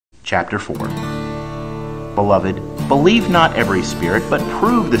Chapter 4. Beloved, believe not every spirit, but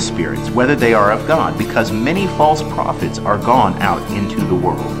prove the spirits, whether they are of God, because many false prophets are gone out into the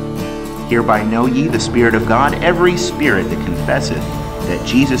world. Hereby know ye the Spirit of God. Every spirit that confesseth that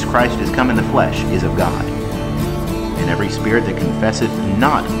Jesus Christ is come in the flesh is of God. And every spirit that confesseth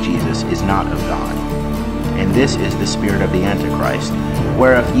not Jesus is not of God. And this is the spirit of the Antichrist,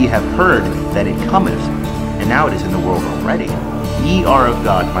 whereof ye have heard that it cometh, and now it is in the world already. Ye are of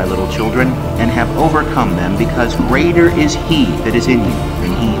God, my little children, and have overcome them, because greater is he that is in you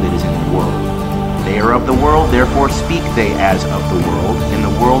than he that is in the world. They are of the world, therefore speak they as of the world, and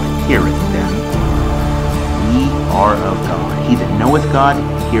the world heareth them. Ye are of God. He that knoweth God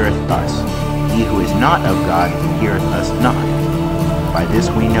heareth us. He who is not of God heareth us not. By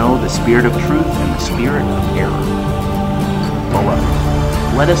this we know the spirit of truth and the spirit of error.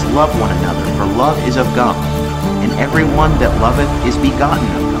 Beloved, let us love one another, for love is of God. And every one that loveth is begotten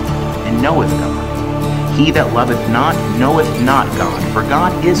of God, and knoweth God. He that loveth not knoweth not God, for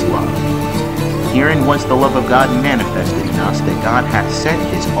God is love. Herein was the love of God manifested in us, that God hath sent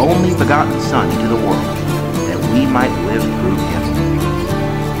his only begotten Son into the world, that we might live through him.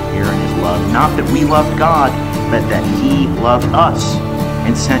 Herein is love, not that we loved God, but that he loved us,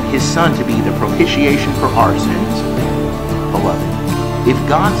 and sent his Son to be the propitiation for our sins. Beloved, if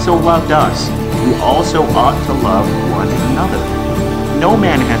God so loved us, we also ought to love one another. No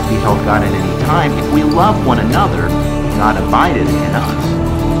man hath beheld God at any time. If we love one another, God abideth in us,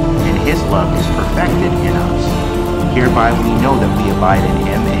 and his love is perfected in us. Hereby we know that we abide in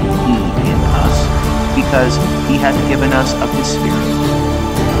him, and he in us, because he hath given us of his Spirit.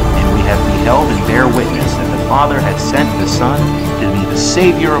 And we have beheld and bear witness that the Father hath sent the Son to be the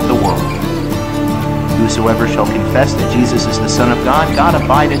Savior of the world. Whosoever shall confess that Jesus is the Son of God, God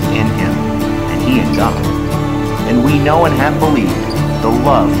abideth in him, and he in God. And we know and have believed the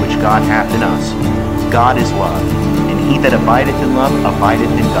love which God hath in us. God is love, and he that abideth in love abideth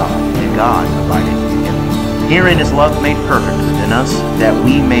in God, and God abideth in him. Herein is love made perfect within us, that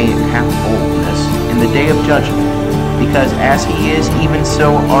we may have boldness in the day of judgment. Because as he is, even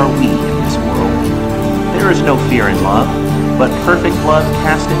so are we in this world. There is no fear in love, but perfect love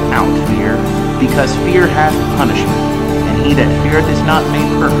casteth out fear, because fear hath punishment, and he that feareth is not made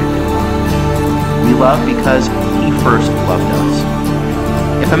perfect in love. We love because he first loved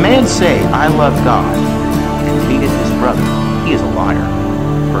us. If a man say, I love God, and hateth his brother, he is a liar.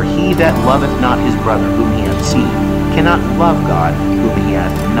 For he that loveth not his brother whom he hath seen, cannot love God whom he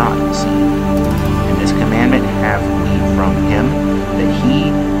hath not seen. And this commandment have we from him, that he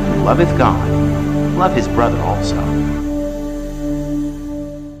who loveth God, love his brother also.